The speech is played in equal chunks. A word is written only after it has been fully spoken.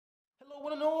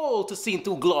One and all to seen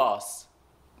through glass.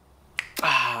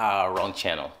 Ah, wrong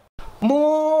channel.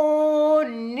 Morning.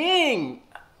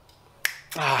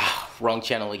 Ah, wrong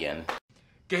channel again.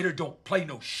 Gator don't play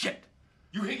no shit.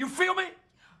 You feel me?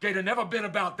 Gator never been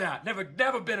about that. Never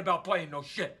been about playing no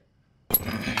shit.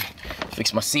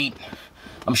 Fix my seat.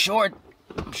 I'm short.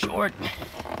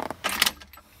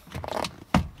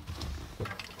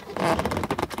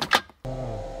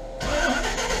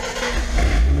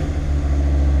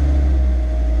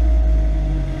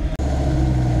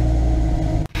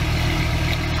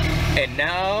 And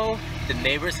now the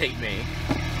neighbors hate me.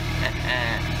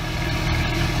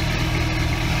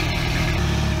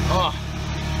 Oh,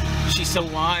 she's so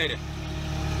wide.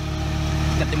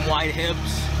 Got them wide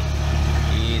hips.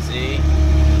 Easy.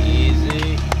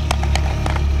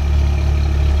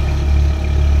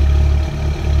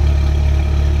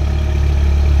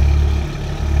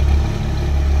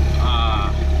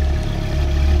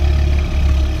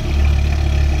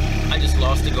 I just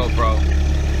lost the GoPro.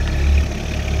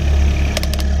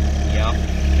 Yep.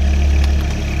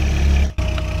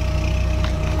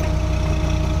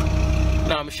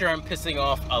 Now I'm sure I'm pissing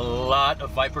off a lot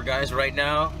of Viper guys right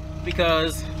now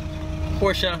because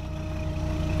Porsche.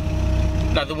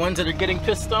 Now the ones that are getting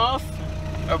pissed off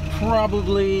are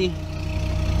probably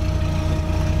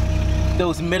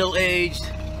those middle-aged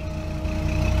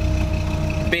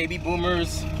baby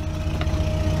boomers,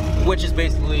 which is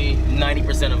basically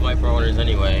 90% of Viper owners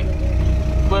anyway.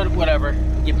 But whatever,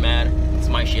 get mad, it's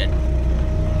my shit.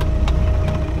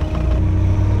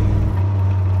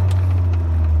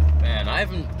 Man, I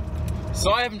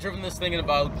haven't driven this thing in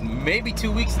about maybe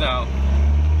 2 weeks now.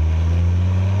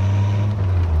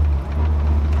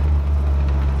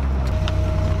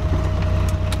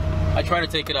 I try to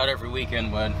take it out every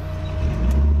weekend, but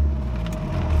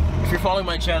if you're following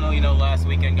my channel, you know last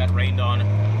weekend got rained on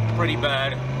pretty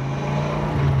bad.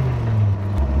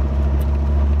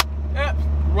 Yeah,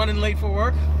 running late for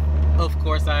work. Of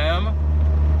course I am,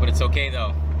 but it's okay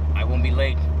though. I won't be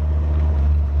late.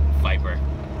 Viper.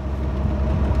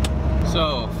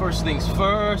 So, first things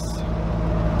first,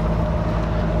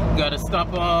 gotta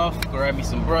stop off, grab me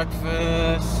some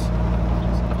breakfast.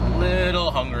 A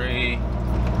little hungry.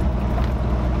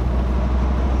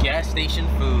 Gas station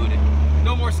food.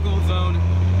 No more school zone.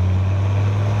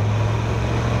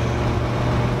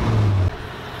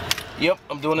 Yep,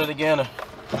 I'm doing it again.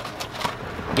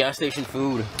 Gas station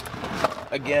food.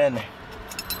 Again.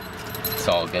 It's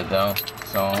all good though.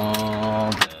 It's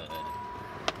all good.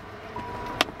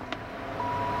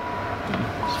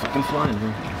 It's fucking flying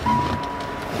here.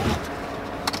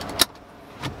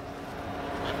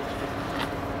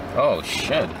 Oh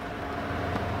shit.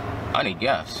 I need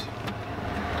gas.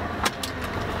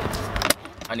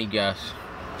 I need gas.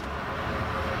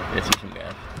 Let's see some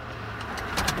gas.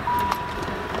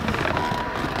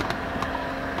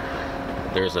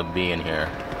 There's a bee in here.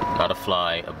 Not a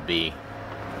fly, a bee.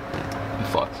 I'm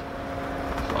fucked.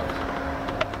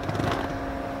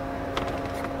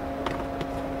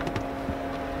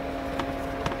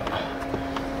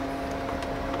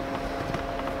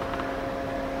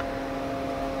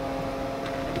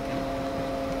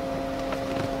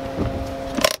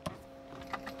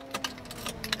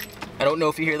 I don't know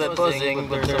if you hear that buzzing,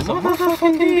 but there's a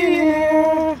motherfucking bee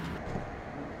here.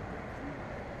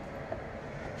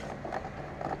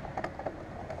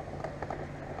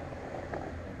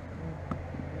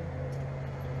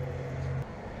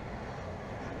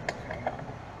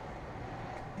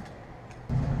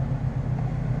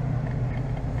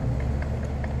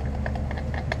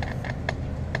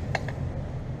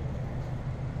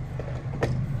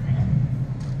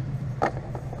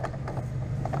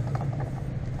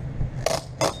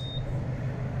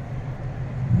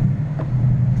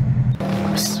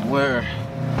 Where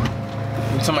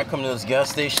every time I come to this gas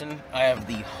station, I have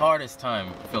the hardest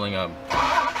time filling up.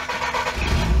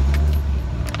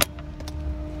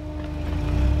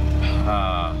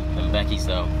 And Becky's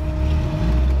though.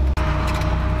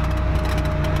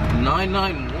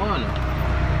 991.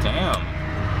 Damn.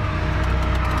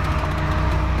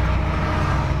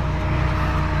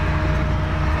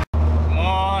 Come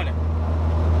on.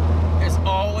 There's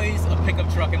always a pickup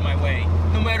truck in my way.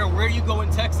 No matter where you go in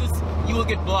Texas, you will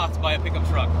get blocked by a pickup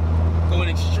truck going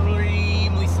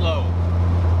extremely slow.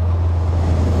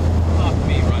 Fuck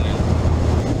me running.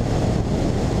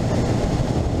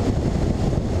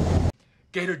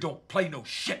 Gator don't play no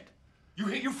shit.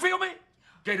 You feel me?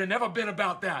 Gator never been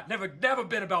about that. Never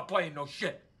been about playing no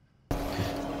shit.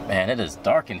 Man, it is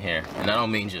dark in here, and I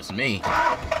don't mean just me.